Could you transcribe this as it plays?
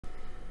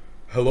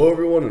Hello,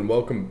 everyone, and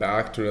welcome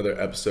back to another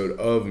episode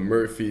of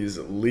Murphy's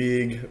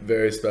League.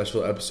 Very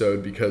special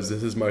episode because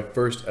this is my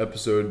first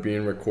episode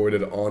being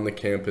recorded on the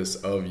campus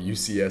of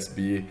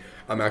UCSB.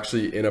 I'm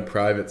actually in a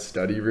private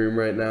study room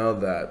right now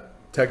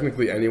that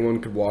technically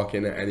anyone could walk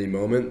in at any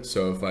moment.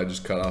 So if I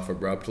just cut off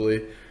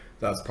abruptly,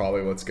 that's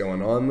probably what's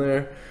going on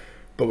there.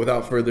 But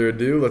without further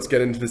ado, let's get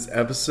into this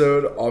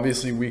episode.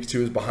 Obviously, week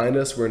 2 is behind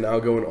us. We're now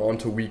going on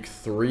to week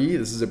 3.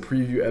 This is a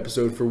preview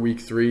episode for week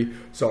 3.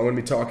 So I'm going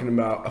to be talking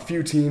about a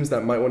few teams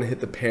that might want to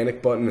hit the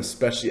panic button,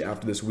 especially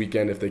after this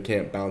weekend if they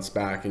can't bounce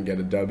back and get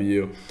a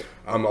W.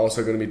 I'm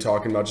also going to be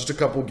talking about just a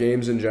couple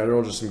games in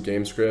general, just some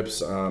game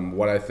scripts,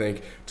 what I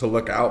think to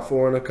look out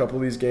for in a couple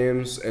of these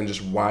games, and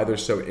just why they're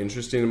so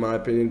interesting in my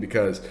opinion,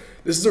 because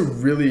this is a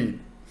really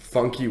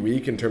funky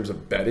week in terms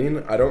of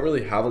betting. I don't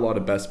really have a lot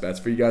of best bets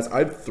for you guys. I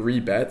have 3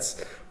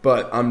 bets,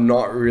 but I'm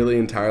not really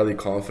entirely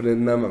confident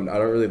in them. I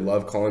don't really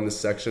love calling this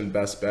section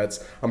best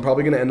bets. I'm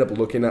probably going to end up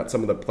looking at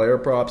some of the player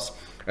props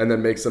and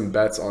then make some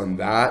bets on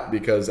that,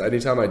 because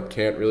anytime I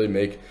can't really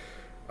make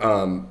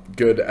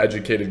good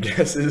educated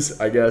guesses,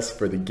 I guess,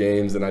 for the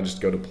games, then I just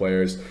go to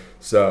players.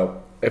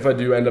 So if I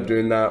do end up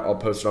doing that, I'll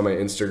post it on my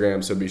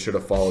Instagram, so be sure to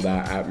follow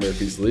that at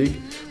Murphy's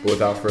League. But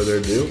without further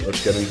ado,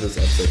 let's get into this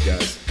episode,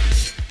 guys.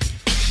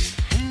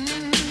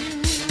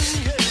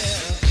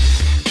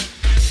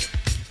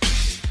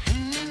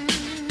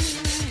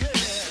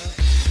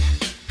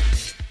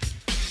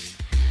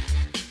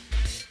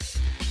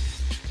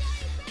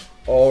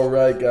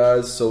 Alright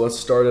guys, so let's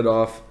start it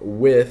off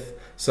with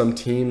some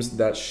teams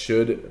that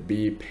should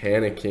be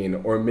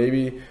panicking, or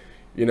maybe,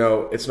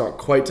 it's not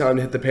quite time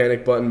to hit the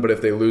panic button, but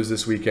if they lose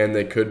this weekend,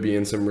 they could be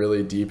in some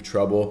really deep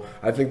trouble.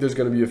 I think there's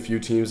going to be a few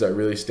teams that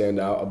really stand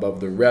out above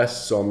the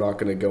rest, so I'm not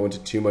going to go into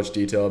too much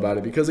detail about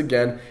it because,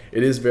 again,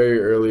 it is very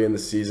early in the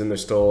season.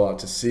 There's still a lot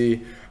to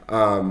see.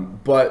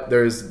 But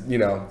there's,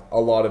 a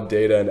lot of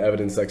data and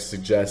evidence that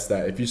suggests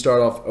that if you start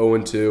off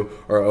 0-2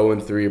 or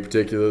 0-3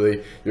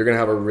 particularly, you're going to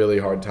have a really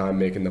hard time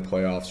making the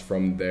playoffs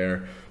from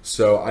there.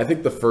 So I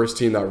think the first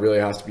team that really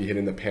has to be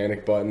hitting the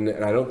panic button,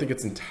 and I don't think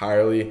it's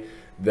entirely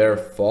their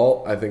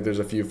fault. I think there's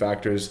a few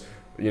factors,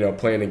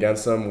 playing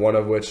against them, one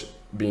of which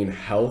being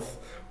health.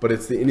 But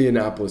it's the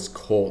Indianapolis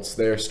Colts.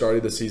 They are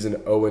starting the season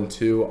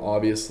 0-2,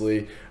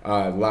 obviously.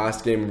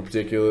 Last game in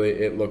particular,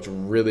 it looked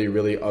really,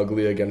 really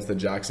ugly against the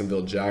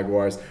Jacksonville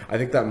Jaguars. I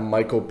think that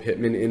Michael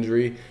Pittman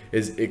injury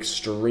is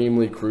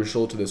extremely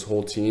crucial to this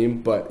whole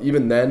team. But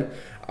even then,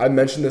 I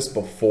mentioned this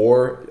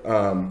before,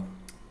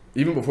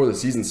 even before the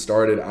season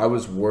started, I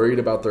was worried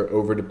about their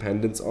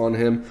overdependence on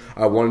him.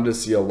 I wanted to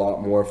see a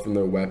lot more from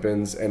their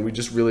weapons, and we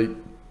just really,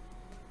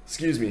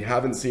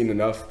 haven't seen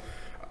enough.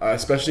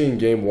 Especially in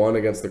game 1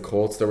 against the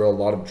Colts, there were a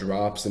lot of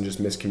drops and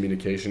just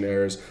miscommunication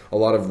errors. A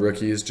lot of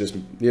rookies just,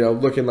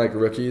 looking like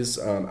rookies.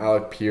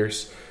 Alec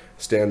Pierce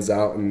stands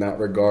out in that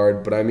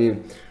regard. But,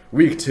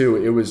 week 2,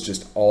 it was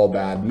just all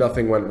bad.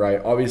 Nothing went right.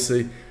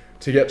 Obviously,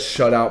 to get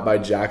shut out by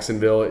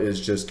Jacksonville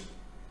is just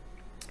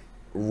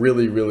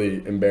really,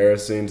 really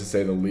embarrassing, to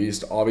say the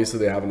least. Obviously,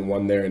 they haven't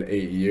won there in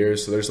 8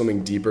 years, so there's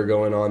something deeper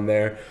going on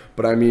there.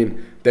 But,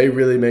 they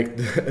really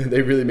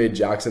made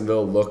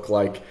Jacksonville look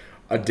like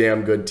a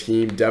damn good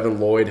team. Devin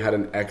Lloyd had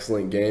an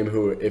excellent game,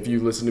 who, if you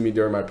listened to me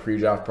during my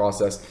pre-draft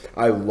process,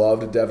 I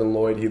loved Devin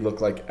Lloyd. He looked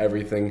like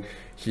everything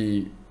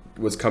he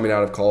was coming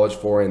out of college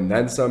for, and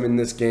then some in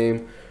this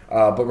game.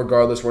 But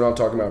regardless, we're not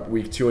talking about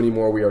week 2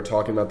 anymore. We are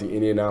talking about the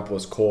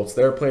Indianapolis Colts.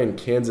 They're playing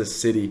Kansas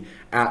City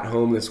at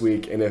home this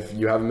week, and if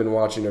you haven't been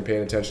watching or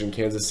paying attention,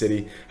 Kansas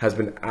City has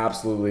been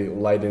absolutely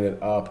lighting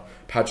it up.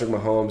 Patrick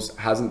Mahomes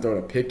hasn't thrown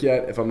a pick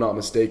yet, if I'm not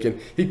mistaken.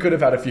 He could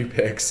have had a few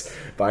picks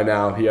by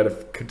now. He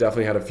could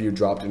definitely had a few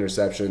dropped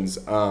interceptions.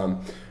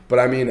 But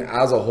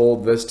as a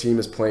whole, this team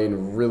is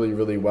playing really,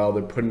 really well.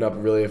 They're putting up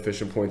really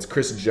efficient points.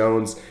 Chris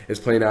Jones is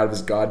playing out of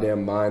his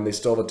goddamn mind. They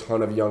still have a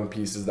ton of young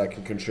pieces that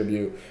can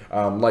contribute,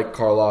 like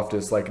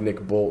Karlaftis, like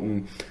Nick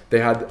Bolton. They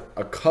had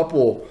a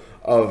couple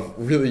of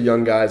really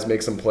young guys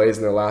make some plays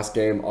in their last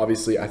game.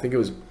 Obviously, I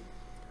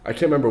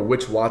can't remember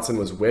which Watson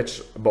was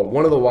which, but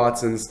one of the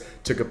Watsons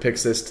took a pick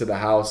six to the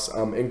house.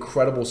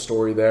 Incredible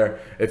story there.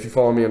 If you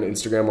follow me on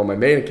Instagram on my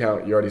main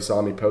account, you already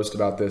saw me post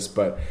about this,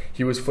 but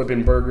he was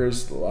flipping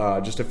burgers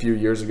just a few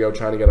years ago,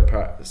 trying to get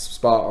a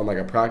spot on like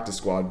a practice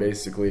squad,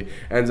 basically.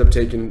 Ends up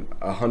taking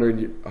a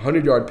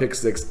 100-yard pick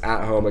six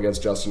at home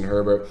against Justin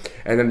Herbert.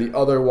 And then the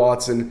other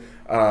Watson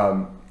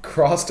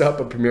crossed up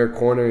a premier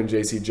corner in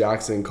J.C.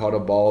 Jackson, caught a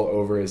ball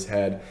over his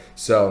head.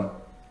 So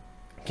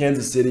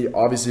Kansas City,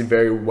 obviously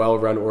very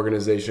well-run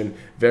organization,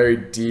 very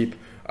deep.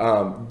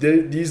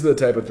 These are the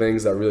type of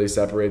things that really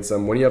separates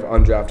them. When you have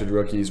undrafted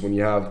rookies, when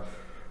you have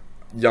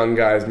young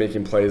guys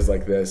making plays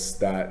like this,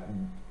 that's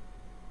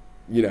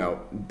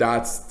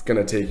going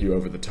to take you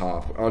over the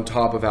top, on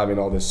top of having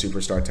all this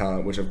superstar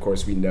talent, which, of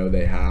course, we know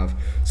they have.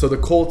 So the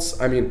Colts,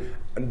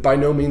 by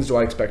no means do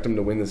I expect them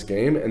to win this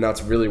game, and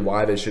that's really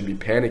why they should be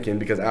panicking,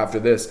 because after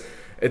this,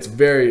 it's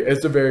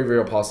a very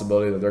real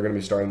possibility that they're going to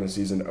be starting the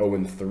season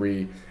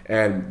 0-3,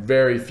 and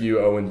very few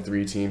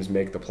 0-3 teams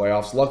make the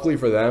playoffs. Luckily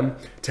for them,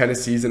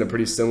 Tennessee's in a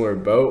pretty similar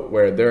boat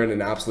where they're in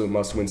an absolute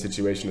must-win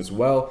situation as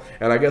well.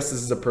 And I guess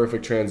this is a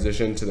perfect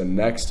transition to the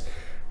next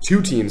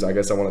two teams I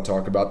guess I want to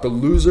talk about. The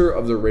loser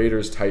of the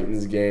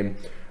Raiders-Titans game.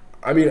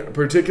 I mean,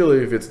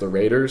 particularly if it's the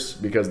Raiders,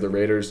 because the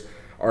Raiders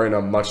are in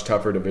a much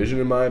tougher division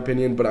in my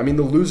opinion. But I mean,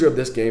 the loser of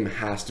this game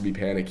has to be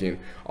panicking.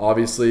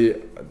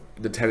 Obviously,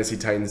 the Tennessee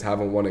Titans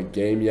haven't won a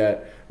game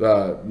yet.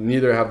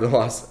 Neither have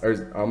I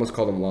almost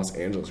called them Los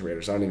Angeles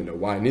Raiders. I don't even know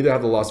why. Neither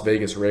have the Las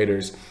Vegas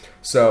Raiders.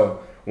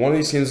 So one of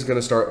these teams is going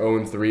to start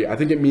 0-3. I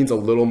think it means a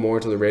little more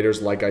to the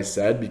Raiders, like I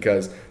said,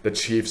 because the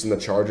Chiefs and the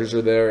Chargers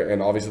are there,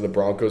 and obviously the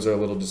Broncos are a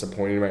little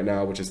disappointing right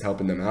now, which is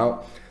helping them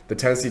out. The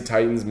Tennessee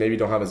Titans maybe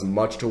don't have as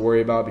much to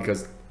worry about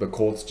because the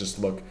Colts just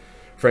look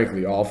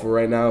frankly awful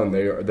right now, and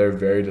they're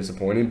very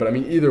disappointing. But I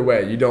mean, either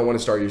way, you don't want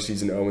to start your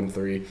season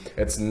 0-3.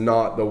 It's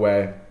not the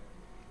way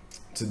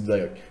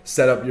to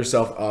set up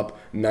yourself up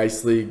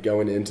nicely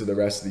going into the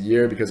rest of the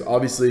year, because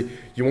obviously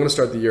you want to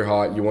start the year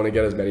hot. You want to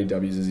get as many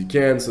W's as you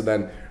can, so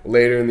then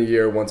later in the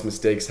year, once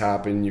mistakes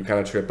happen, you kind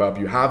of trip up,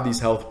 you have these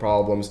health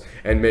problems,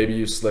 and maybe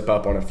you slip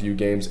up on a few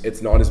games.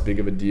 It's not as big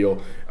of a deal.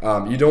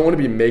 You don't want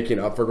to be making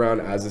up for ground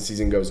as the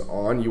season goes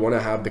on. You want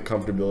to have the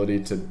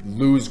comfortability to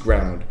lose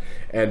ground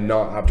and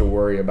not have to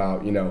worry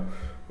about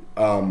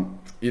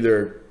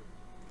either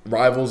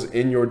rivals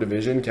in your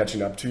division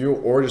catching up to you,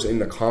 or just in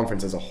the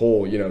conference as a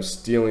whole,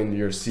 stealing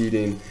your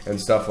seeding and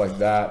stuff like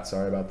that.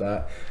 Sorry about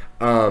that.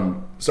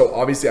 So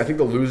obviously, I think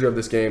the loser of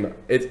this game,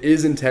 it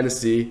is in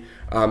Tennessee.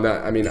 I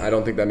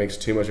don't think that makes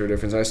too much of a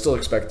difference. And I still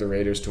expect the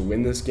Raiders to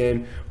win this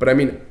game. But I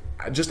mean,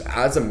 just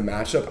as a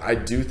matchup, I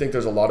do think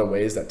there's a lot of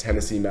ways that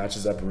Tennessee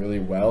matches up really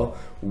well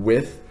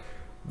with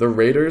the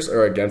Raiders,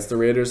 or against the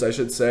Raiders, I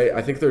should say.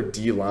 I think their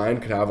D-line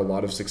could have a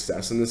lot of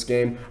success in this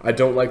game. I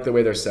don't like the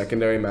way their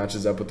secondary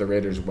matches up with the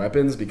Raiders'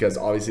 weapons, because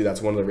obviously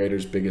that's one of the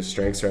Raiders' biggest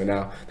strengths right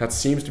now. That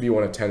seems to be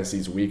one of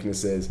Tennessee's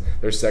weaknesses.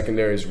 Their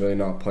secondary is really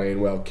not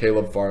playing well.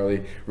 Caleb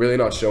Farley, really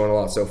not showing a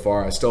lot so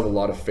far. I still have a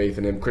lot of faith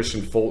in him.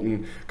 Christian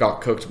Fulton got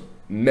cooked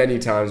many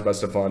times by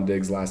Stephon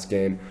Diggs last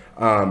game.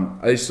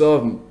 They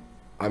still have,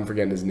 I'm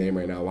forgetting his name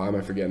right now. Why am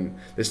I forgetting?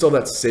 They still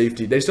have that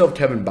safety. They still have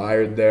Kevin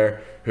Byard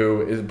there,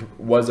 who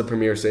was a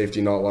premier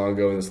safety not long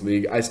ago in this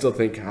league. I still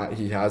think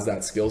he has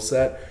that skill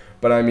set.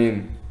 But, I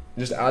mean,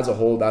 just as a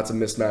whole, that's a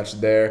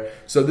mismatch there.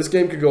 So this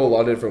game could go a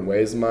lot of different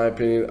ways, in my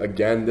opinion.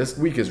 Again, this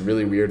week is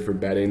really weird for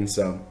betting,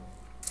 so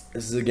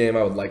this is a game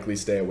I would likely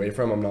stay away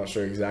from. I'm not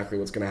sure exactly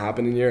what's going to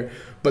happen in here.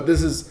 But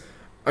this is,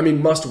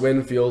 must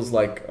win feels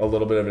like a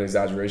little bit of an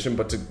exaggeration,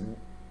 but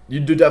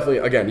you do definitely,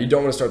 again, you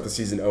don't want to start the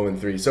season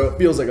 0-3. So it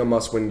feels like a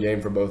must-win game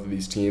for both of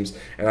these teams.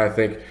 And I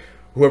think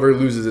whoever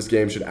loses this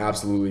game should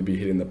absolutely be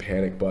hitting the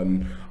panic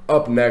button.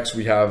 Up next,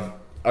 we have,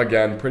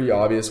 again, pretty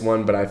obvious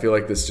one, but I feel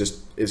like this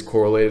just is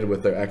correlated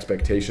with their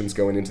expectations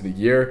going into the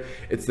year.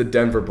 It's the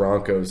Denver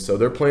Broncos. So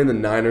they're playing the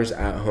Niners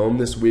at home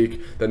this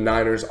week. The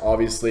Niners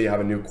obviously have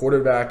a new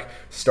quarterback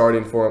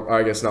starting for them.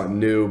 I guess not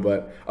new,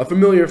 but a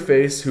familiar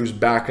face who's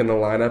back in the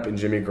lineup in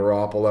Jimmy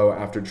Garoppolo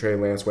after Trey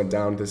Lance went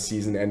down with a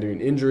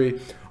season-ending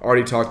injury.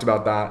 Already talked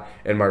about that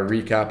in my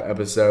recap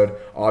episode.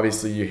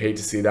 Obviously, you hate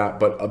to see that,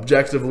 but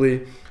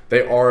objectively,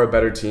 they are a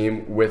better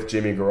team with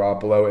Jimmy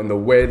Garoppolo. And the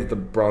way that the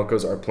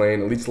Broncos are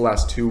playing, at least the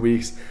last 2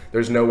 weeks,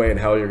 there's no way in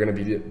hell you're going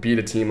to beat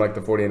a team like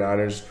the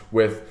 49ers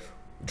with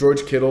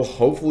George Kittle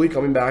hopefully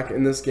coming back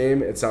in this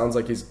game. It sounds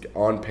like he's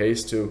on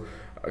pace to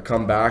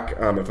come back,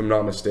 if I'm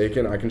not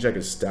mistaken. I can check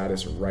his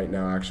status right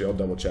now, actually. I'll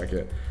double check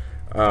it.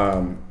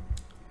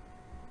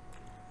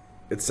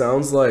 It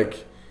sounds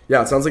like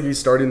he's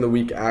starting the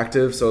week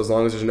active, so as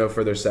long as there's no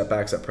further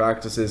setbacks at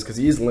practices, because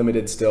he is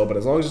limited still, but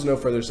as long as there's no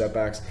further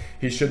setbacks,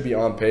 he should be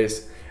on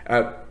pace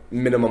at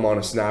minimum on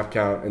a snap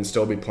count and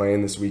still be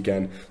playing this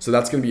weekend. So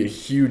that's going to be a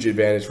huge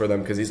advantage for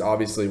them, because he's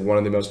obviously one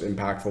of the most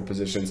impactful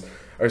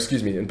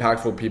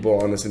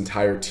people on this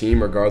entire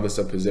team, regardless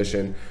of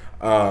position.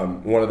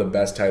 One of the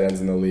best tight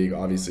ends in the league.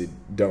 Obviously,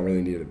 don't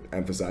really need to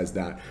emphasize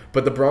that.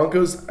 But the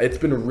Broncos, it's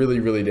been really,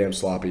 really damn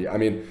sloppy.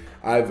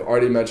 I've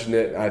already mentioned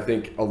it. I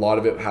think a lot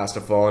of it has to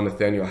fall on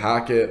Nathaniel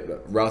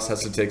Hackett. Russ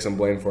has to take some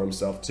blame for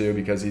himself too,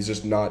 because he's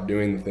just not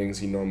doing the things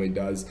he normally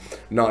does,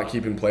 not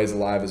keeping plays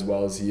alive as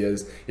well as he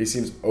is. He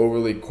seems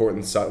overly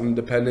Courtland Sutton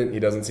dependent. He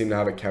doesn't seem to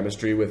have a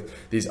chemistry with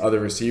these other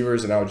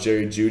receivers. And now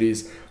Jerry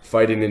Jeudy's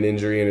fighting an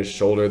injury in his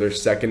shoulder. Their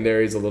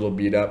secondary is a little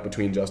beat up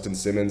between Justin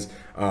Simmons,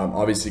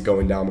 obviously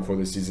going down before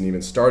the season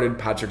even started.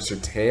 Patrick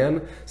Surtain,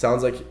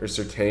 or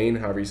Surtain,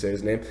 however you say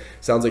his name,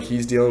 sounds like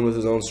he's dealing with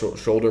his own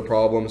shoulder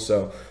problems.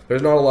 So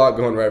there's not a lot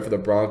going right for the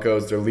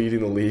Broncos. They're leading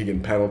the league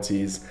in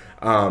penalties.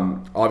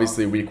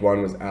 Obviously, week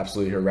 1 was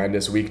absolutely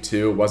horrendous. Week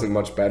 2 wasn't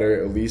much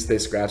better. At least they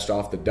scratched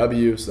off the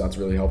W, so that's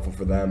really helpful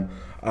for them.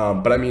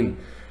 But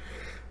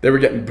they were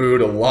getting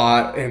booed a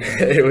lot, and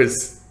it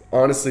was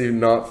honestly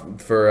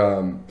not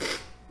for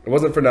It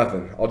wasn't for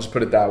nothing. I'll just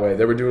put it that way.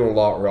 They were doing a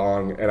lot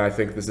wrong, and I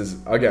think this is,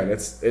 again,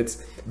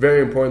 it's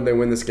very important they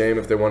win this game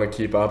if they want to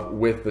keep up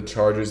with the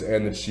Chargers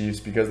and the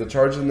Chiefs, because the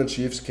Chargers and the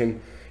Chiefs can,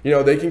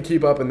 they can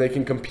keep up and they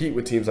can compete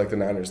with teams like the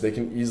Niners. They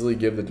can easily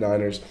give the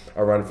Niners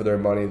a run for their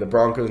money. The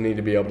Broncos need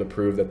to be able to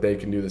prove that they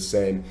can do the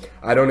same.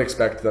 I don't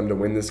expect them to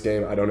win this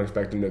game. I don't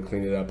expect them to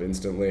clean it up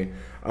instantly.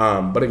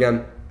 But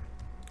again,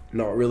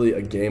 not really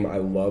a game I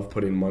love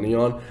putting money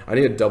on. I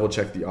need to double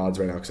check the odds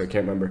right now because I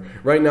can't remember.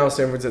 Right now,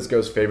 San Francisco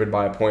is favored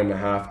by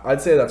 1.5.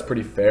 I'd say that's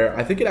pretty fair.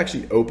 I think it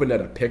actually opened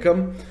at a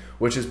pick'em,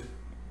 which is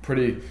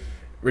pretty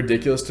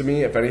ridiculous to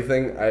me. If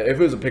anything, if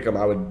it was a pick'em,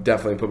 I would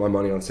definitely put my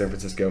money on San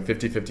Francisco.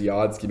 50-50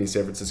 odds, give me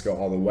San Francisco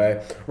all the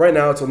way. Right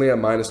now, it's only at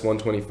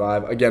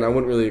 -125. Again, I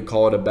wouldn't really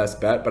call it a best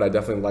bet, but I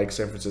definitely like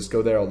San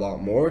Francisco there a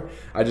lot more.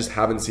 I just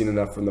haven't seen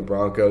enough from the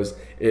Broncos.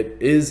 It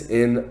is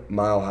in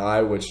Mile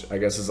High, which I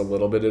guess is a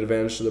little bit of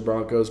advantage to the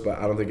Broncos, but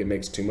I don't think it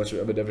makes too much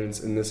of a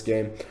difference in this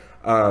game.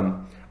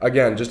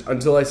 Again, just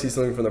until I see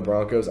something from the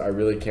Broncos, I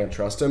really can't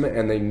trust them,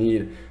 and they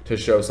need to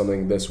show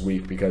something this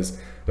week because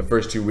the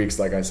first 2 weeks,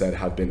 like I said,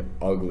 have been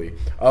ugly.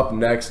 Up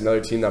next, another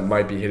team that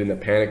might be hitting the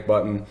panic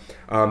button.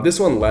 This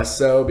one less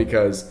so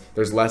because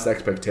there's less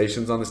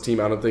expectations on this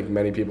team. I don't think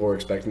many people were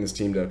expecting this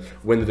team to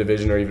win the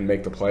division or even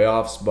make the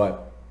playoffs,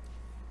 but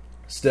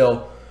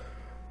still,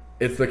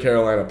 it's the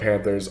Carolina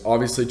Panthers,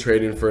 obviously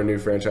trading for a new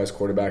franchise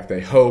quarterback.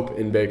 They hope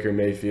in Baker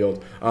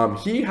Mayfield.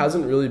 He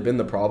hasn't really been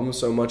the problem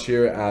so much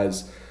here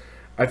as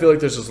I feel like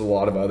there's just a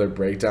lot of other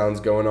breakdowns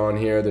going on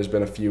here. There's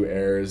been a few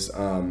errors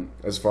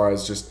as far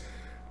as just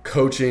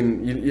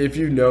coaching. If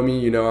you know me,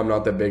 you know I'm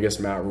not the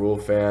biggest Matt Rule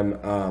fan.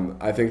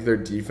 I think their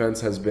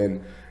defense has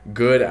been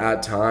good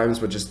at times,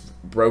 but just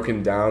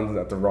broken down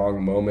at the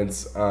wrong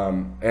moments.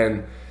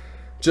 And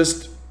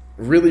just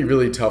really,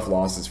 really tough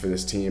losses for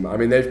this team. I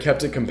mean, they've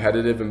kept it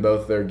competitive in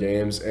both their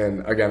games.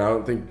 And again, I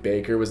don't think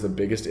Baker was the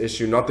biggest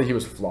issue. Not that he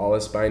was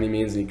flawless by any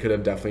means, and he could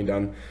have definitely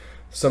done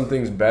some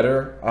things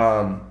better.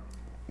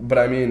 But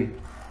I mean,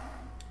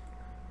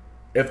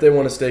 if they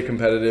want to stay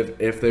competitive,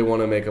 if they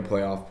want to make a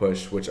playoff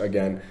push, which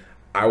again,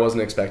 I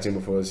wasn't expecting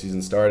before the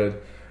season started,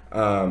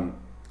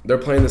 they're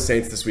playing the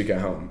Saints this week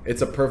at home.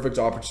 It's a perfect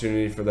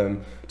opportunity for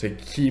them to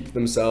keep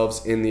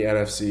themselves in the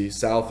NFC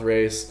South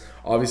race.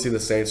 Obviously, the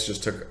Saints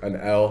just took an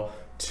L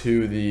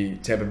to the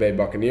Tampa Bay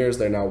Buccaneers.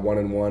 They're now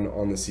 1-1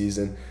 on the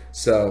season.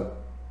 So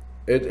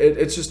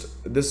it's just,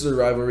 this is a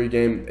rivalry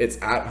game. It's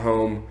at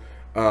home.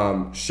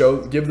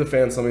 Give the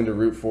fans something to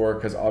root for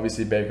because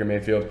obviously Baker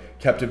Mayfield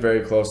kept it very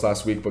close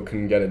last week but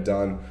couldn't get it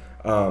done.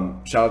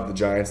 Shout out to the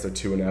Giants. They're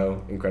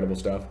 2-0. Incredible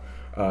stuff.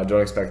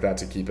 Don't expect that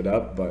to keep it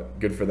up, but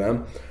good for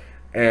them.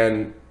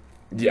 And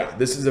yeah,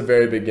 this is a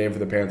very big game for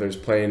the Panthers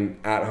playing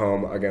at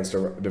home against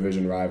a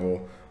division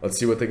rival. Let's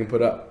see what they can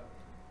put up.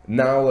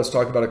 Now let's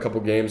talk about a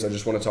couple games I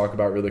just want to talk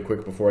about really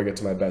quick before I get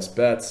to my best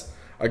bets.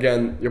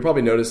 Again, you'll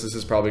probably notice this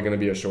is probably going to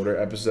be a shorter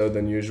episode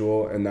than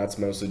usual, and that's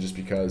mostly just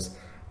because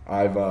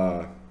I've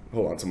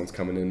hold on, someone's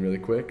coming in really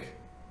quick.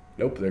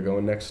 Nope, they're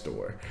going next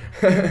door.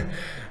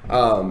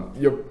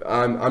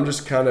 I'm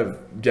just kind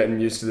of getting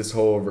used to this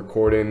whole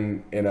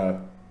recording in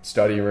a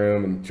study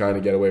room and trying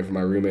to get away from my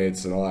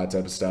roommates and all that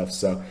type of stuff.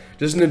 So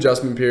just an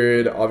adjustment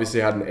period. Obviously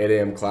had an 8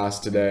 a.m. class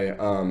today.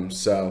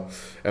 So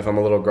if I'm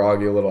a little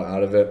groggy, a little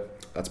out of it,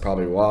 that's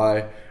probably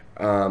why.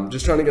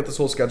 Just trying to get this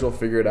whole schedule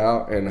figured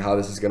out and how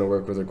this is going to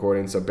work with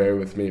recording. So bear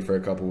with me for a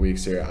couple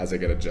weeks here as I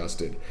get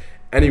adjusted.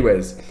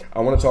 Anyways, I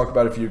want to talk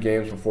about a few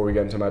games before we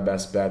get into my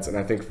best bets. And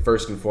I think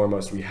first and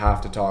foremost, we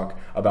have to talk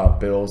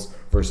about Bills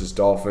versus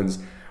Dolphins.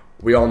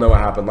 We all know what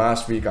happened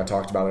last week. I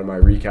talked about it in my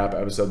recap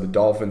episode. The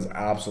Dolphins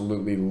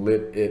absolutely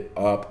lit it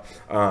up.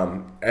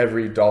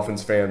 Every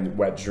Dolphins fan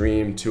wet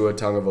dream. Tua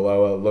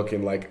Tagovailoa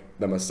looking like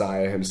the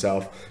Messiah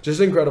himself.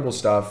 Just incredible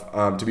stuff.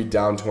 To be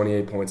down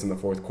 28 points in the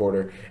fourth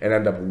quarter and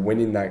end up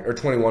winning that, or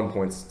 21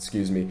 points,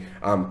 excuse me,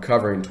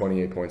 covering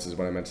 28 points is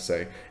what I meant to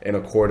say, in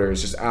a quarter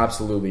is just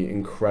absolutely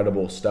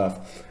incredible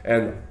stuff.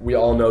 And we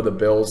all know the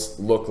Bills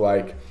look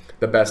like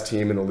the best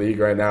team in the league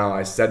right now.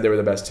 I said they were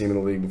the best team in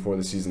the league before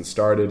the season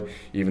started,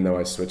 even though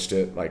I switched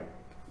it like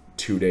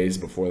 2 days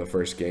before the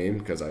first game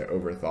because I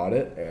overthought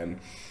it. And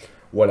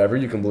whatever,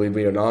 you can believe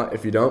me or not.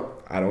 If you don't,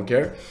 I don't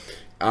care.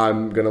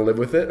 I'm going to live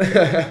with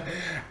it.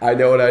 I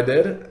know what I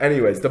did.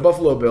 Anyways, the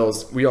Buffalo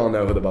Bills, we all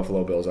know who the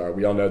Buffalo Bills are.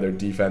 We all know their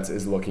defense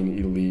is looking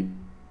elite.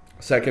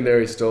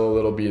 Secondary still a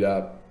little beat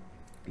up.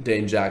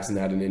 Dane Jackson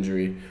had an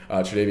injury.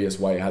 Tre'Davious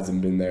White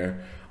hasn't been there.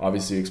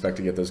 Obviously, you expect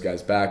to get those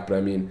guys back. But,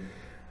 I mean,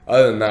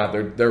 other than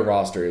that, their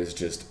roster is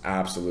just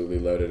absolutely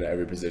loaded at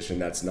every position.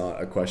 That's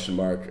not a question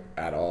mark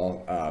at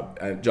all.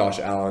 And Josh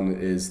Allen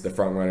is the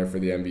front runner for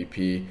the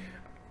MVP.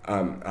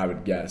 I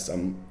would guess.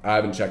 I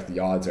haven't checked the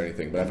odds or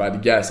anything, but if I had to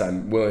guess,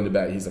 I'm willing to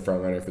bet he's the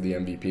front runner for the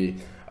MVP.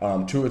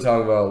 Tua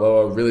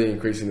Tagovailoa really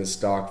increasing his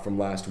stock from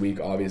last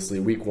week. Obviously,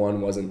 week 1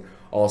 wasn't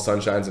all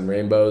sunshines and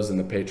rainbows, and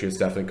the Patriots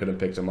definitely could have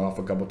picked him off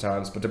a couple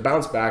times. But to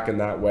bounce back in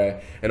that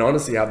way and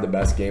honestly have the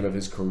best game of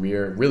his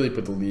career, really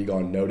put the league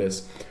on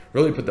notice,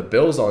 really put the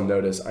Bills on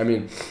notice. I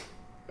mean,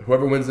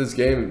 whoever wins this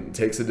game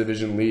takes a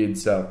division lead.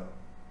 So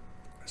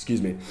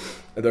excuse me,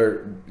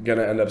 they're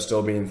gonna end up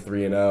still being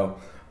 3-0.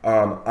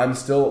 I'm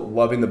still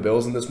loving the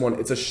Bills in this one.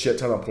 It's a shit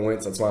ton of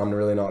points. That's why I'm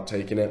really not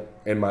taking it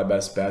in my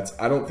best bets.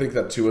 I don't think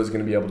that Tua is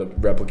going to be able to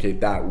replicate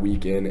that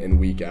week in and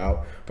week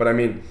out. But I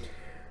mean,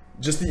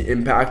 just the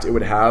impact it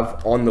would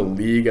have on the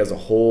league as a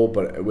whole,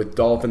 but with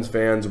Dolphins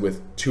fans,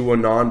 with Tua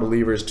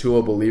non-believers,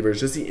 Tua believers,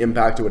 just the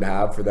impact it would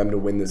have for them to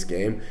win this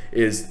game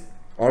is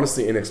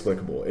honestly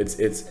inexplicable.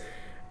 It's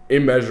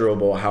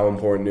immeasurable how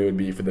important it would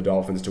be for the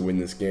Dolphins to win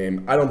this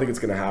game. I don't think it's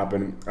going to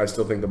happen. I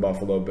still think the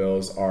Buffalo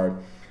Bills are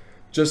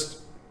just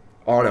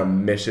on a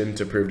mission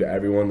to prove to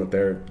everyone that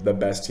they're the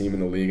best team in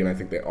the league, and I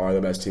think they are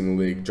the best team in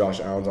the league. Josh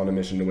Allen's on a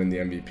mission to win the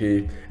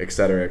MVP, et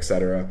cetera, et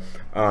cetera.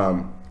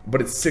 But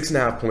it's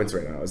 6.5 points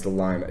right now is the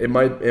line. It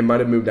might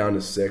have moved down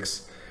to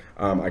 6.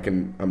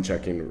 I'm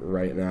checking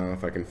right now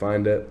if I can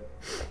find it.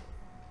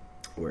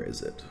 Where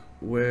is it?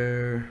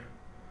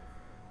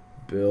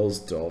 Bills,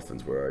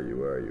 Dolphins. Where are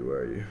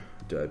you?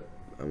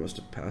 I must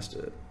have passed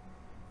it.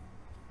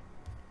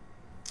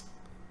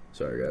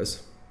 Sorry,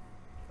 guys.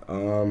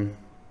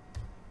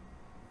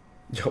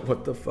 Yo,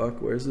 what the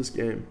fuck? Where's this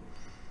game?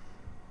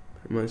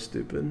 Am I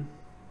stupid?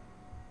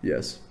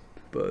 Yes,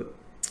 but...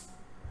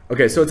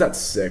 Okay, so it's at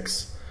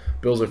 6.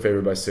 Bills are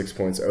favored by 6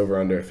 points, over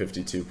under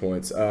 52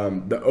 points.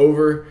 The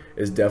over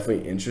is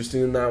definitely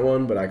interesting in that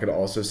one, but I could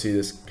also see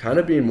this kind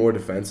of being more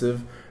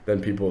defensive than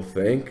people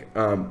think.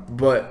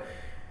 But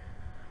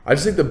I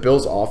just think the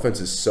Bills' offense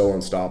is so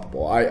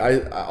unstoppable. I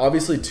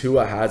obviously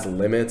Tua has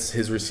limits.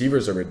 His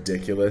receivers are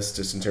ridiculous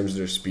just in terms of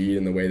their speed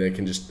and the way they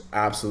can just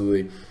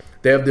absolutely...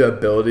 They have the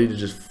ability to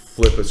just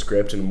flip a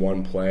script in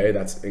one play.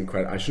 That's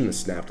incredible. I shouldn't have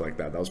snapped like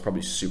that. That was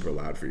probably super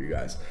loud for you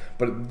guys.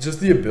 But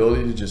just the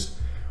ability to just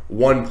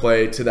one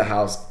play to the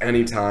house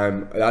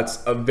anytime,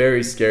 that's a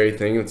very scary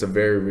thing. It's a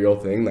very real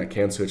thing that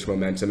can switch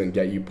momentum and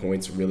get you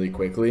points really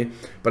quickly.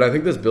 But I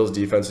think this Bills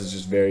defense is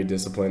just very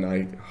disciplined.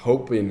 I'm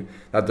hoping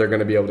that they're going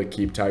to be able to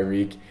keep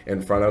Tyreek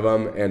in front of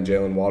them and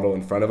Jalen Waddle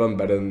in front of them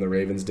better than the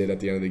Ravens did at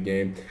the end of the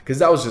game, because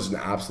that was just an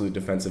absolute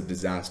defensive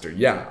disaster.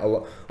 Yeah,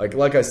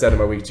 like I said in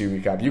my Week 2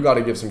 recap, you got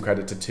to give some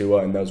credit to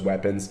Tua and those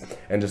weapons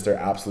and just their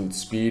absolute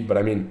speed. But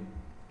I mean,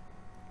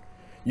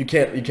 You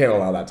can't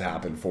allow that to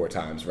happen 4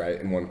 times, right,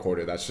 in one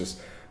quarter. That's just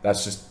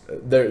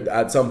there.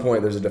 At some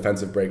point, there's a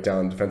defensive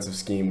breakdown. Defensive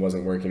scheme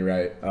wasn't working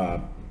right.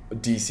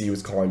 DC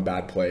was calling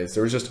bad plays.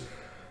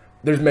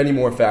 There's many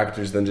more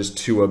factors than just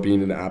Tua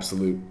being an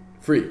absolute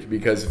freak,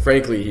 because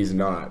frankly, he's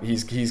not.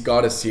 He's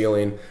got a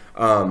ceiling.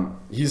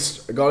 He's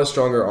got a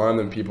stronger arm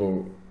than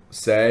people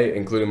say,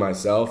 including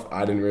myself.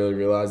 I didn't really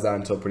realize that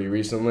until pretty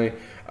recently.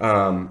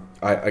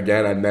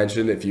 I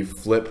mentioned if you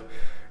flip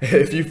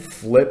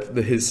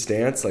his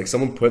stance, like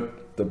someone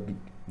put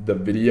the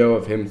video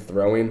of him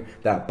throwing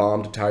that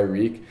bomb to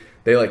Tyreek,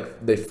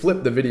 they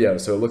flip the video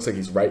so it looks like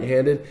he's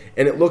right-handed,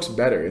 and it looks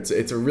better.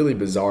 It's a really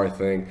bizarre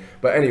thing.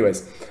 But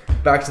anyways,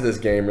 back to this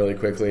game really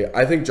quickly.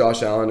 I think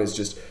Josh Allen,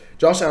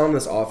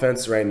 this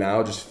offense right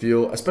now, just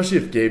feel, especially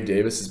if Gabe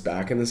Davis is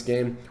back in this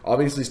game.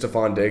 Obviously,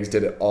 Stephon Diggs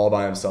did it all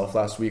by himself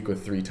last week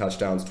with 3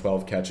 touchdowns,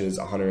 12 catches,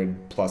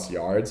 100+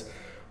 yards.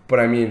 But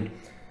I mean,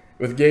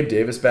 with Gabe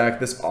Davis back,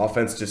 this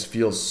offense just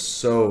feels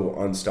so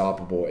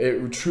unstoppable.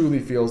 It truly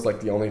feels like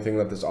the only thing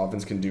that this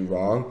offense can do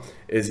wrong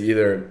is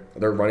either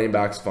their running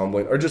backs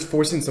fumbling or just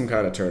forcing some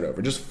kind of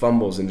turnover, just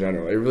fumbles in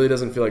general. It really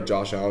doesn't feel like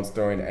Josh Allen's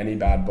throwing any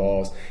bad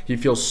balls. He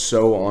feels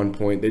so on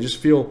point. They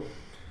just feel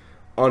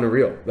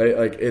unreal.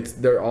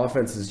 Their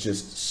offense is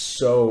just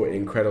so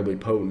incredibly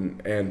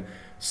potent and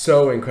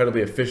so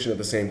incredibly efficient at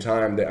the same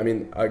time. They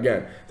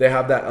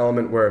have that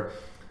element where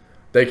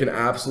they can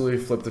absolutely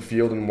flip the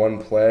field in one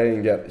play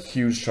and get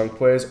huge chunk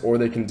plays, or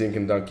they can dink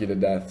and dunk you to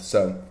death.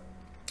 So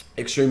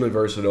extremely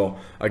versatile.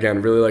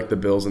 Again, really like the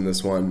Bills in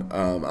this one.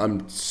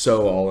 I'm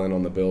so all in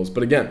on the Bills.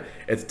 But again,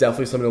 it's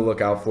definitely something to look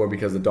out for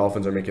because the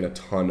Dolphins are making a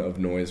ton of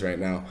noise right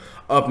now.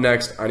 Up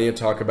next, I need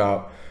to talk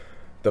about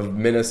the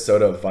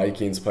Minnesota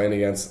Vikings playing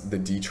against the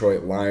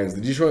Detroit Lions.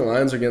 The Detroit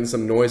Lions are getting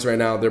some noise right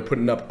now. They're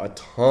putting up a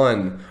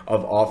ton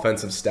of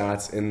offensive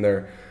stats in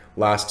their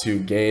last 2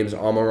 games.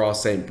 Amon-Ra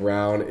St.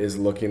 Brown is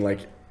looking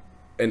like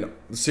an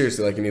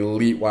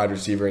elite wide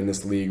receiver in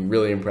this league.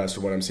 Really impressed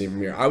with what I'm seeing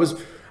from here. I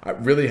was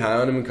really high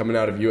on him coming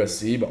out of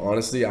USC, but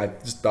honestly, I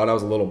just thought I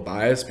was a little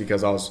biased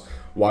because I was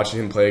watching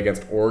him play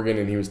against Oregon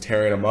and he was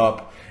tearing them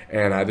up,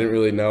 and I didn't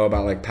really know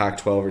about like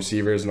Pac-12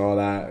 receivers and all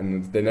that,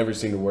 and they never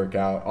seemed to work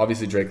out.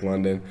 Obviously, Drake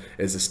London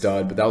is a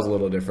stud, but that was a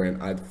little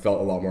different. I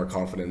felt a lot more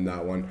confident in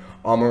that one.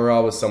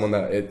 Amon-Ra was someone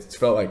that it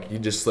felt like he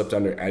just slipped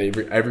under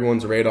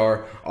everyone's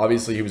radar.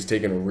 Obviously, he was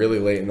taken really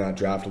late in that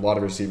draft. A lot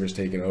of receivers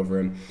taken over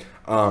him.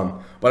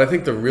 But I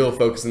think the real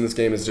focus in this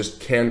game is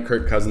just, can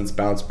Kirk Cousins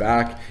bounce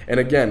back? And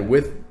again,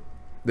 with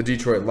the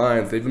Detroit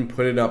Lions, they've been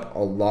putting up a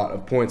lot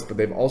of points, but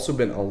they've also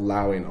been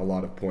allowing a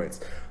lot of points.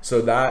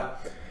 So that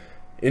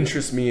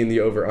interests me in the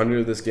over-under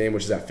of this game,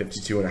 which is at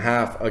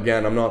 52.5.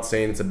 Again, I'm not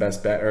saying it's a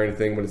best bet or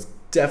anything, but it's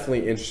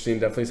definitely interesting,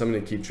 definitely something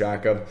to keep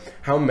track of.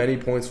 How many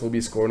points will be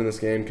scored in this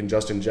game? Can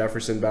Justin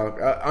Jefferson bounce?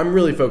 I'm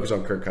really focused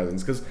on Kirk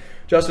Cousins because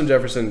Justin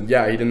Jefferson,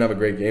 yeah, he didn't have a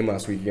great game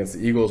last week against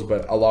the Eagles,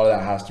 but a lot of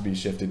that has to be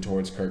shifted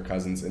towards Kirk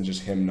Cousins and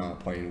just him not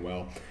playing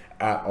well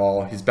at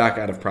all. He's back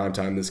out of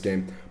primetime this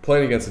game,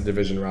 playing against a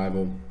division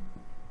rival.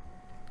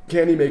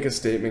 Can he make a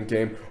statement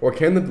game, or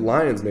can the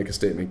Lions make a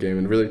statement game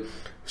and really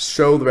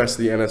show the rest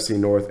of the NFC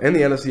North and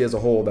the NFC as a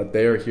whole that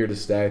they are here to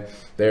stay,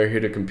 they are here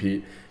to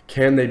compete?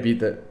 Can they beat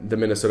the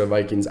Minnesota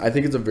Vikings? I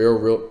think it's a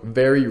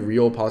very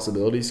real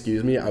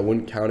possibility. I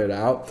wouldn't count it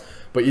out.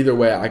 But either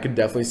way, I could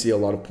definitely see a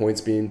lot of points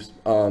being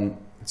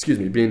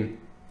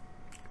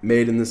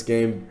made in this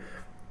game.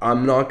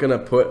 I'm not going to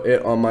put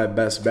it on my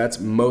best bets,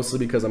 mostly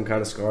because I'm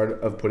kind of scared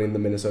of putting the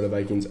Minnesota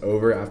Vikings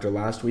over after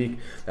last week.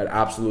 That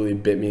absolutely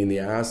bit me in the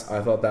ass.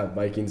 I thought that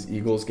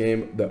Vikings-Eagles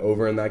game, the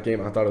over in that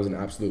game, I thought it was an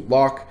absolute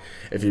lock.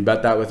 If you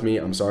bet that with me,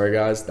 I'm sorry,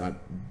 guys. That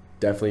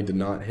definitely did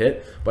not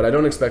hit. But I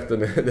don't expect the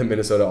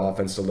Minnesota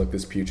offense to look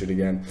this putrid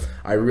again.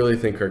 I really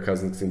think Kirk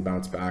Cousins can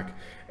bounce back.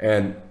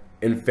 And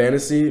in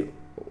fantasy,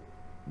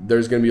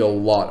 there's going to be a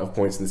lot of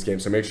points in this game.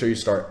 So make sure you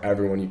start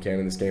everyone you can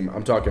in this game.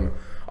 I'm talking,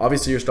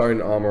 obviously you're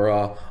starting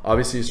Amon-Ra.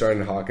 Obviously you're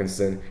starting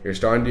Hawkinson. You're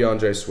starting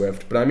DeAndre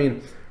Swift. But I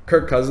mean,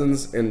 Kirk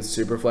Cousins in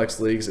Superflex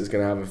leagues is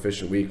going to have an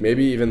efficient week.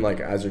 Maybe even like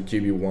as your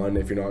QB1,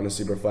 if you're not in a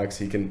Superflex,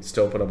 he can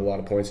still put up a lot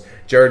of points.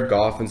 Jared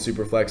Goff in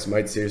Superflex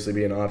might seriously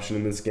be an option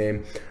in this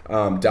game.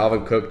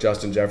 Dalvin Cook,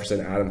 Justin Jefferson,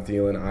 Adam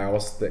Thielen.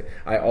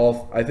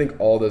 I think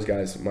all those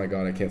guys, my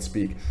God, I can't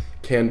speak,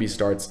 can be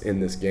starts in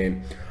this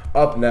game.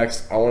 Up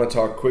next, I want to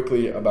talk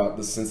quickly about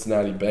the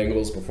Cincinnati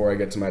Bengals before I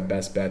get to my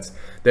best bets.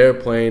 They're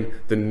playing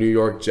the New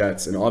York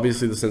Jets, and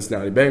obviously the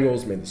Cincinnati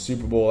Bengals made the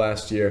Super Bowl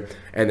last year,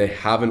 and they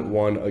haven't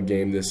won a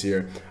game this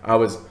year. I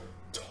was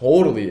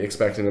totally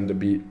expecting them to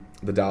beat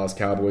the Dallas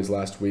Cowboys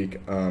last week.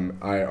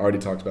 I already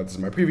talked about this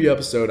in my preview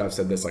episode. I've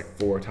said this like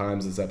 4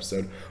 times this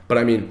episode, but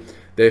I mean,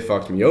 they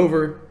fucked me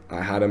over.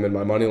 I had them in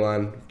my money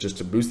line just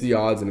to boost the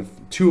odds in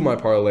 2 of my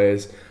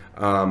parlays.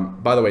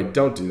 By the way,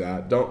 don't do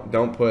that.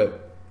 Don't put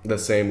the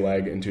same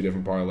leg in 2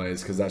 different parlays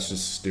because that's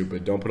just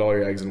stupid. Don't put all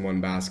your eggs in one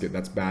basket.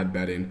 That's bad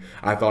betting.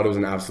 I thought it was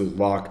an absolute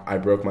lock. I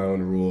broke my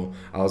own rule.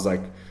 I was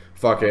like,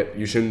 fuck it.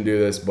 You shouldn't do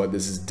this, but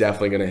this is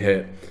definitely going to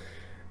hit.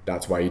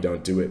 That's why you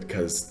don't do it,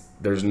 because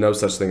there's no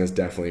such thing as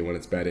definitely when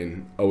it's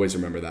betting. Always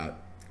remember that.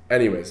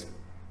 Anyways,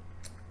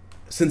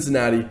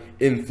 Cincinnati,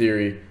 in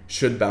theory,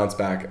 should bounce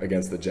back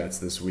against the Jets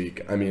this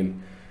week. I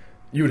mean,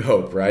 you would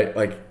hope, right?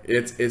 Like,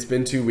 it's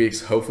been 2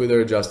 weeks. Hopefully they're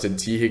adjusted.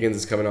 T. Higgins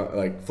is coming out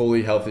like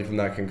fully healthy from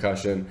that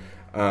concussion.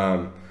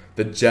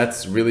 The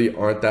Jets really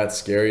aren't that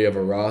scary of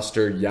a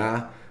roster.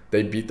 Yeah,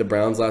 they beat the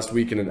Browns last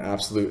week in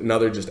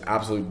another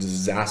absolute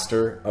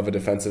disaster of a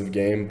defensive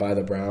game by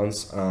the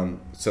Browns,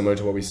 similar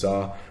to what we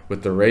saw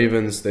with the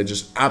Ravens. They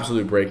just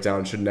absolute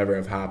breakdown, should never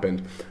have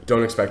happened.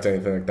 Don't expect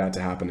anything like that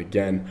to happen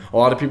again. A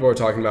lot of people are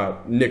talking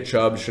about Nick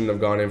Chubb shouldn't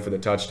have gone in for the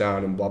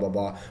touchdown and blah, blah,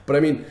 blah. But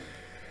I mean,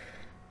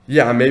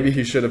 yeah, maybe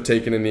he should have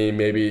taken a knee.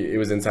 Maybe it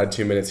was inside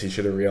 2 minutes. He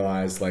should have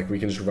realized, like, we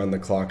can just run the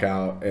clock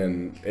out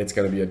and it's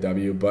going to be a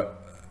W.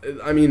 But,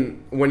 I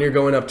mean, when you're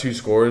going up 2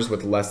 scores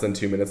with less than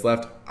 2 minutes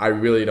left, I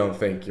really don't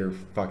think you're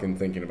fucking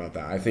thinking about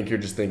that. I think you're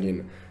just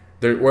thinking,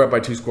 we're up by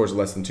 2 scores with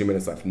less than 2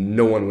 minutes left.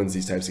 No one wins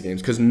these types of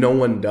games because no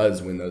one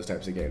does win those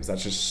types of games.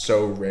 That's just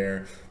so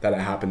rare that it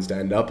happens to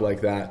end up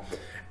like that.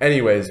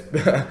 Anyways,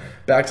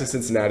 back to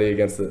Cincinnati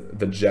against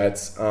the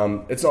Jets.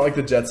 It's not like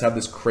the Jets have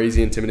this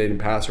crazy intimidating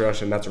pass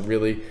rush, and that's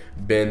really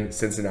been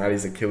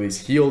Cincinnati's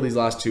Achilles heel these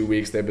last 2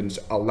 weeks. They've been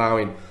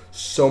allowing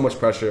so much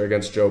pressure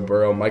against Joe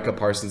Burrow. Micah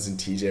Parsons and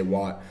TJ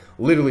Watt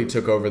literally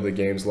took over the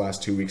games the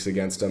last 2 weeks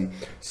against him.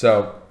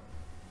 So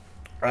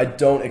I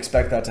don't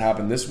expect that to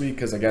happen this week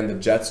because, again, the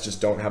Jets just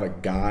don't have a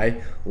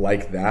guy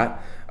like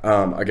that.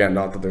 Again,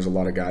 not that there's a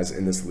lot of guys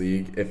in this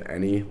league, if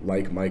any,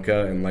 like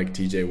Micah and like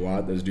TJ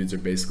Watt. Those dudes are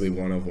basically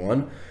one of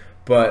one.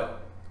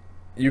 But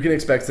you can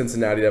expect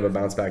Cincinnati to have a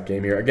bounce-back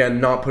game here. Again,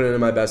 not putting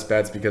in my best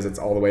bets because it's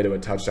all the way to a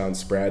touchdown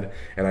spread,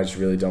 and I just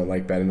really don't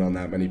like betting on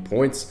that many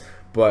points.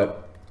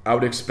 But I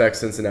would expect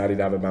Cincinnati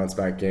to have a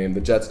bounce-back game.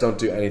 The Jets don't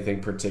do anything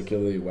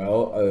particularly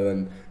well other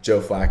than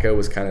Joe Flacco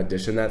was kind of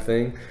dishing that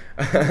thing.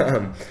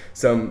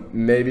 So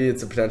maybe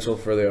it's a potential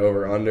for the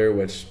over-under,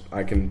 which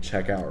I can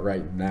check out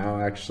right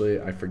now,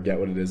 actually. I forget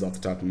what it is off the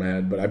top of my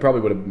head, but I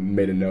probably would have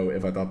made a note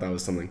if I thought that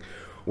was something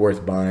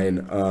worth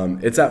buying.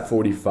 It's at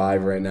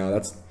 45 right now.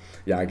 That's,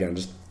 yeah, again,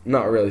 just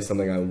not really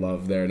something I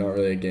love there. Not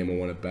really a game I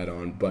want to bet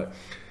on, but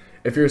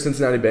if you're a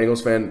Cincinnati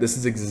Bengals fan, this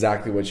is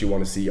exactly what you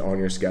want to see on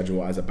your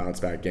schedule as a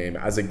bounce-back game,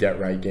 as a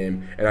get-right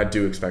game, and I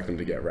do expect them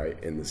to get right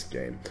in this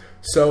game.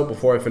 So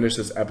before I finish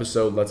this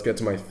episode, let's get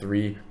to my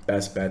 3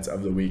 best bets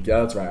of the week. Yeah,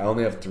 that's right. I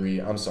only have 3.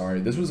 I'm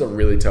sorry. This was a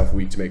really tough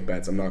week to make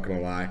bets. I'm not going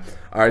to lie.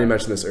 I already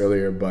mentioned this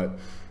earlier, but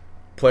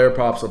player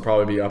props will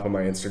probably be up on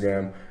my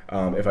Instagram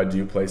if I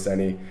do place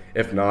any.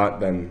 If not,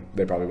 then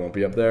they probably won't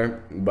be up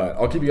there. But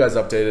I'll keep you guys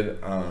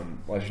updated.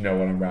 Let you know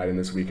when I'm riding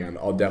this weekend.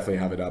 I'll definitely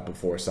have it up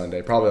before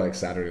Sunday, probably like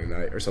Saturday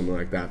night or something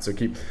like that. So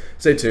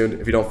stay tuned.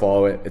 If you don't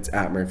follow it, it's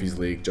at Murphy's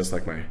League, just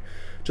like my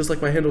just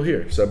like my handle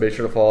here. So make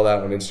sure to follow that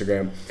on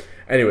Instagram.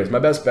 Anyways, my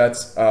best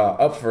bets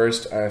up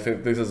first, and I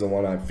think this is the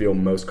one I feel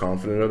most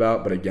confident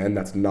about. But again,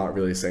 that's not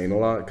really saying a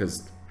lot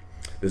because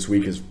this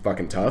week is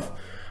fucking tough.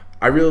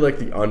 I really like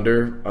the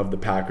under of the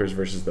Packers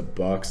versus the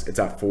Bucks. It's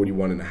at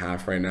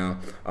 41.5 right now.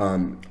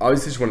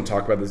 Obviously, just want to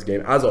talk about this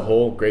game as a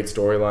whole. Great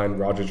storyline.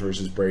 Rodgers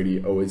versus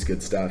Brady, always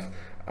good stuff.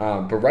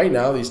 But right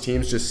now, these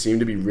teams just seem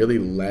to be really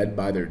led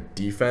by their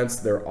defense.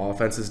 Their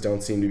offenses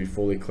don't seem to be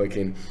fully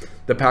clicking.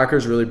 The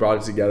Packers really brought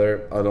it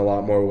together in a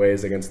lot more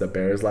ways against the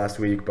Bears last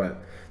week,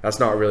 but that's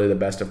not really the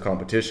best of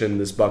competition.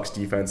 This Bucks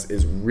defense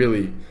is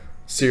really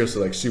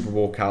seriously like Super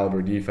Bowl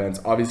caliber defense.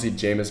 Obviously,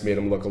 Jameis made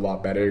them look a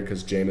lot better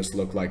because Jameis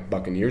looked like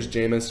Buccaneers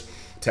Jameis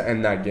to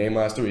end that game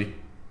last week.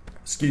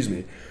 Excuse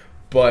me.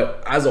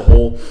 But as a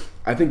whole,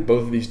 I think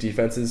both of these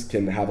defenses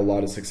can have a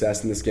lot of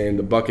success in this game.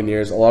 The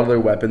Buccaneers, a lot of their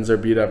weapons are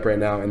beat up right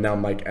now, and now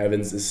Mike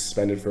Evans is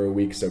suspended for a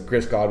week. So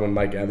Chris Godwin,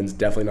 Mike Evans,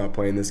 definitely not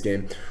playing this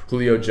game.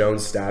 Julio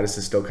Jones' status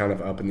is still kind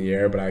of up in the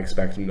air, but I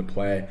expect him to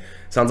play.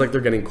 Sounds like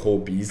they're getting Cole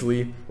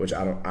Beasley, which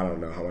I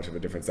don't know how much of a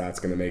difference that's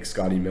going to make.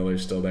 Scotty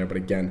Miller's still there, but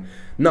again,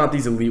 not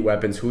these elite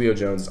weapons. Julio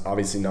Jones is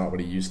obviously not what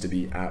he used to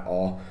be at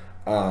all.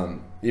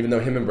 Even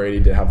though him and Brady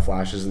did have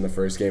flashes in the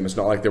first game, it's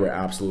not like they were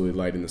absolutely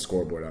lighting the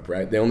scoreboard up,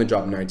 right? They only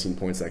dropped 19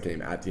 points that game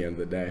at the end of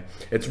the day.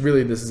 It's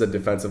really, this is a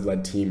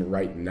defensive-led team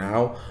right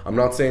now. I'm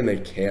not saying they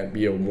can't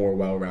be a more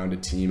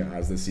well-rounded team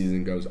as the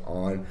season goes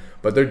on,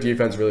 but their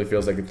defense really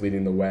feels like it's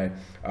leading the way.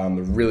 The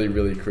really,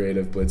 really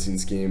creative blitzing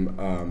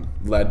scheme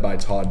led by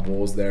Todd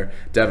Bowles there.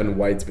 Devin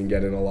White's been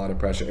getting a lot of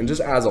pressure. And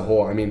just as a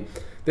whole, I mean,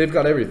 they've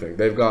got everything.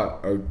 They've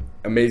got an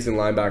amazing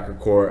linebacker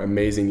core,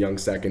 amazing young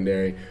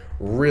secondary,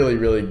 really,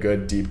 really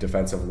good deep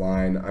defensive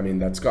line. I mean,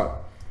 that's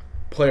got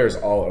players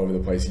all over the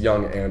place,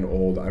 young and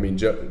old. I mean,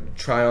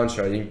 Tryon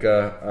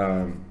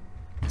Shoyinka,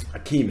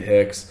 Akeem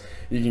Hicks.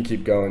 You can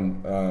keep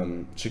going.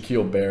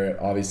 Shaquille Barrett,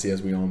 obviously,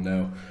 as we all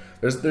know.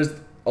 There's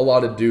a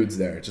lot of dudes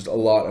there, just a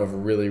lot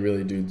of really,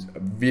 really dudes.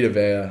 Vita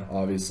Vea,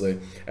 obviously.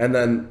 And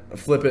then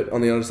flip it on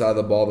the other side of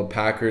the ball, the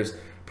Packers.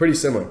 Pretty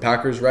similar.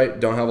 Packers, right,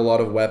 don't have a lot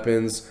of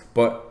weapons,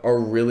 but are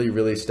really,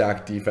 really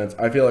stacked defense.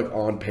 I feel like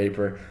on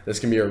paper, this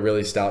can be a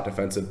really stout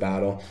defensive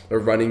battle. Their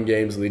running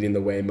game's leading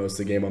the way most of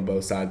the game on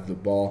both sides of the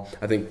ball.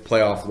 I think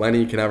playoff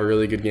Lenny can have a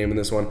really good game in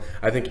this one.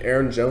 I think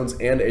Aaron Jones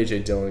and A.J.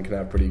 Dillon can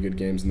have pretty good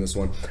games in this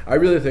one. I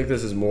really think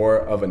this is more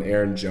of an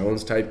Aaron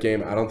Jones type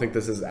game. I don't think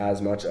this is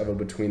as much of a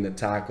between the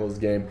tackles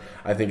game.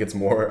 I think it's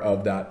more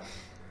of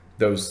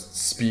those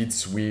speed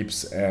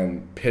sweeps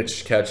and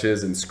pitch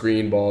catches and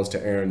screen balls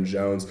to Aaron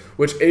Jones,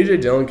 which A.J.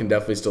 Dillon can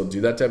definitely still do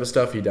that type of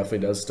stuff. He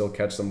definitely does still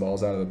catch some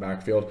balls out of the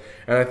backfield.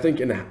 And I think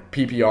in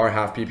PPR,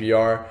 half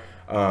PPR,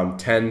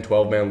 10,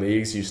 12-man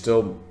leagues, you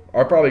still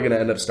are probably going to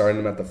end up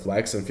starting him at the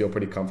flex and feel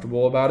pretty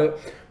comfortable about it.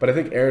 But I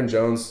think Aaron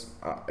Jones,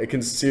 it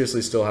can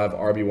seriously still have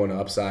RB1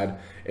 upside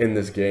in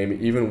this game,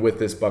 even with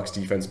this Bucs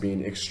defense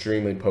being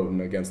extremely potent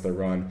against the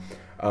run.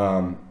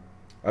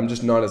 I'm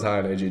just not as high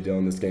on A.J.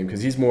 Dillon this game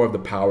because he's more of the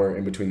power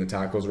in between the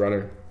tackles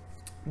runner.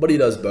 But he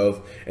does both.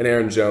 And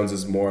Aaron Jones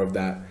is more of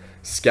that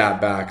scat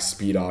back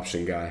speed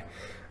option guy.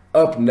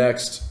 Up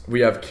next, we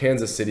have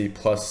Kansas City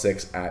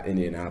 +6 at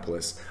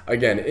Indianapolis.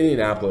 Again,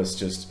 Indianapolis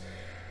just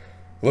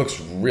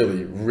looks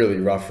really, really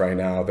rough right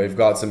now. They've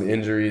got some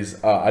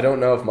injuries. I don't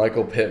know if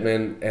Michael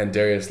Pittman and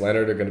Darius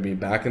Leonard are going to be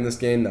back in this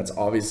game. That's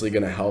obviously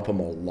going to help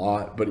them a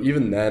lot. But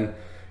even then,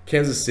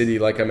 Kansas City,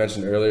 like I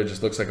mentioned earlier,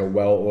 just looks like a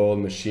well-oiled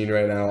machine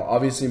right now.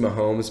 Obviously,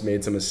 Mahomes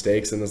made some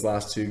mistakes in his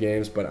last two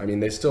games, but, I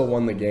mean, they still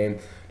won the game.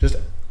 Just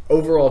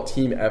overall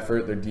team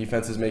effort. Their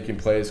defense is making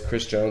plays.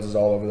 Chris Jones is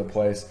all over the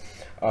place.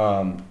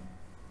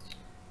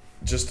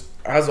 Just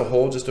as a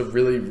whole, just a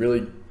really,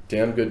 really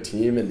damn good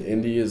team, and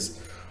Indy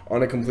is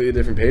on a completely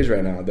different page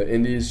right now. The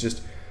Indy is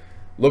just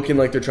looking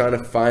like they're trying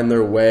to find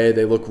their way.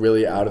 They look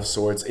really out of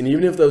sorts. And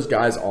even if those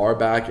guys are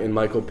back in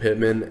Michael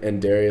Pittman and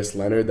Darius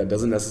Leonard, that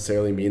doesn't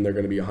necessarily mean they're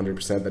going to be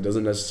 100%. That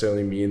doesn't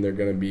necessarily mean they're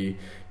going to be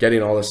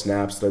getting all the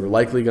snaps. They're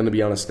likely going to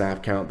be on a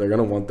snap count. They're going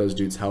to want those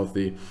dudes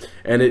healthy.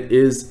 And it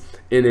is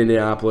in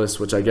Indianapolis,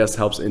 which I guess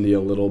helps Indy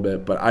a little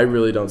bit, but I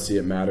really don't see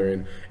it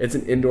mattering. It's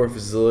an indoor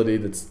facility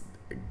that's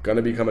going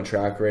to become a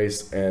track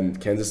race,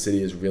 and Kansas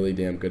City is really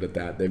damn good at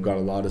that. They've got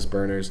a lot of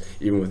burners,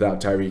 even without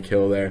Tyreek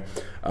Hill there.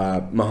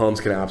 Mahomes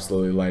can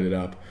absolutely light it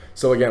up.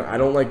 So again, I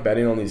don't like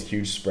betting on these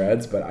huge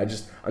spreads, but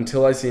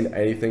until I see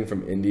anything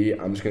from Indy,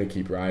 I'm just going to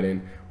keep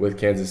riding with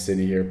Kansas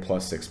City here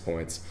 +6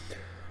 points.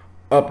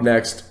 Up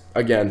next,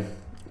 again,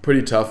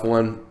 pretty tough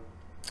one,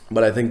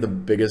 but I think the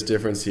biggest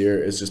difference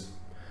here is just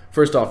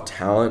first off,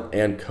 talent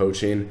and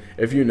coaching.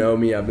 If you know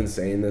me, I've been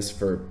saying this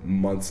for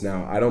months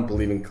now. I don't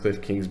believe in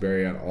Cliff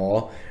Kingsbury at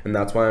all, and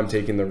that's why I'm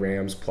taking the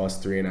Rams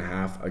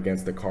 +3.5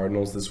 against the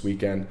Cardinals this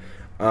weekend.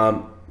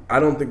 I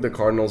don't think the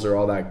Cardinals are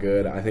all that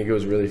good. I think it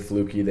was really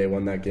fluky. They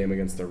won that game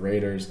against the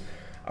Raiders.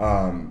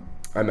 I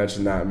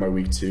mentioned that in my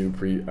Week 2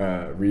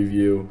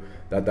 review,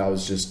 that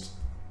was just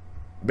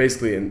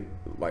basically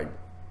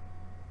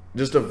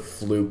just a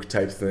fluke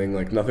type thing.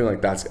 Like, nothing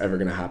like that's ever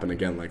going to happen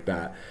again like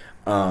that.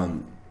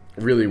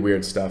 Really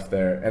weird stuff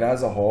there. And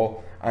as a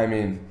whole, I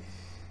mean,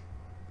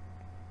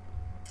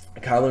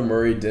 Kyler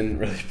Murray didn't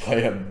really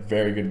play a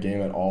very good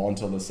game at all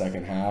until the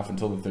second half,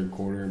 until the third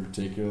quarter in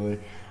particular.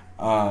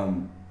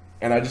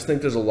 And I just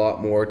think there's a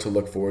lot more to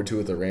look forward to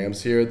with the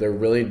Rams here. They're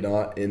really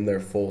not in their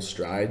full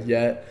stride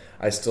yet.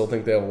 I still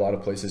think they have a lot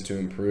of places to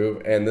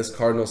improve. And this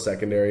Cardinals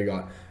secondary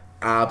got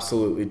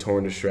absolutely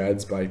torn to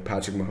shreds by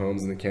Patrick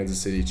Mahomes and the Kansas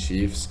City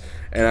Chiefs.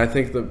 And I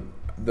think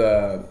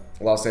the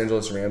Los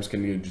Angeles Rams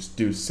can just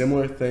do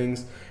similar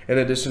things. In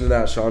addition to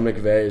that, Sean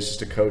McVay is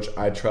just a coach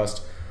I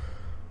trust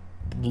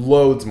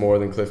loads more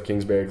than Cliff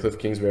Kingsbury. Cliff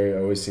Kingsbury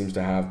always seems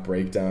to have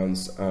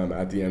breakdowns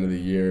at the end of the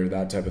year,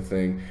 that type of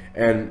thing.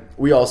 And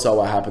we all saw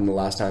what happened the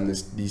last time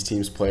these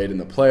teams played in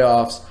the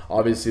playoffs.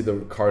 Obviously, the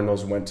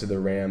Cardinals went to the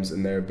Rams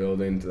in their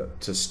building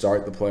to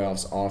start the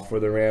playoffs off for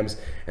the Rams,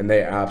 and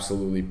they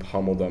absolutely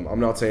pummeled them. I'm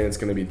not saying it's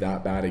going to be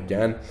that bad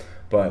again,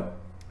 but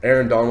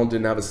Aaron Donald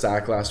didn't have a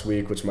sack last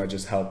week, which might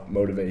just help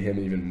motivate him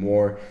even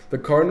more. The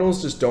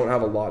Cardinals just don't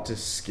have a lot to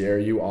scare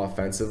you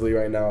offensively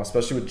right now,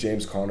 especially with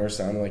James Conner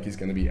sounding like he's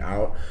going to be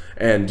out.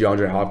 And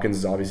DeAndre Hopkins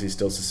is obviously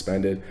still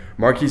suspended.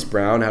 Marquise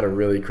Brown had a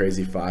really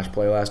crazy flash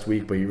play last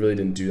week, but he really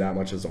didn't do that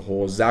much as a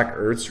whole. Zach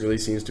Ertz really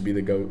seems to be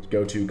the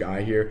go-to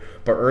guy here.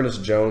 But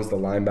Ernest Jones, the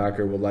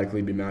linebacker, will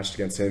likely be matched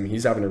against him.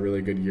 He's having a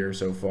really good year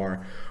so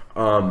far.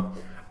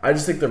 I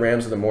just think the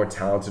Rams are the more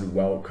talented,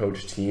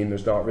 well-coached team.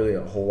 There's not really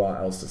a whole lot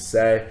else to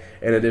say.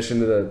 In addition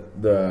to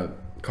the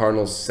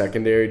Cardinals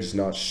secondary just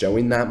not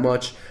showing that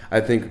much,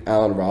 I think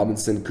Allen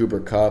Robinson,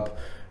 Cooper Kupp,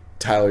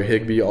 Tyler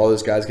Higbee, all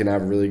those guys can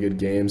have really good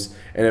games.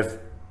 And if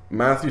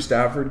Matthew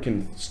Stafford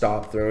can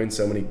stop throwing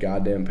so many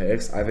goddamn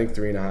picks, I think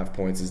 3.5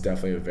 points is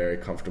definitely a very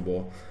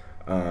comfortable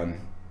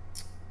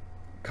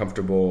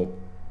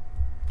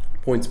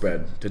point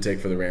spread to take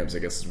for the Rams, I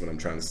guess is what I'm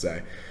trying to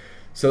say.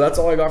 So that's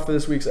all I got for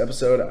this week's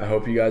episode. I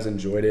hope you guys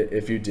enjoyed it.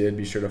 If you did,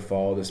 be sure to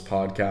follow this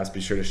podcast. Be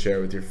sure to share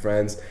it with your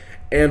friends.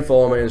 And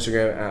follow my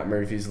Instagram at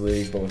Murphy's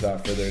League. But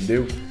without further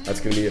ado,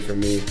 that's going to be it for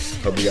me.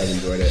 Hope you guys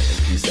enjoyed it.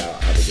 And peace out.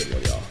 Have a good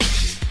one, y'all.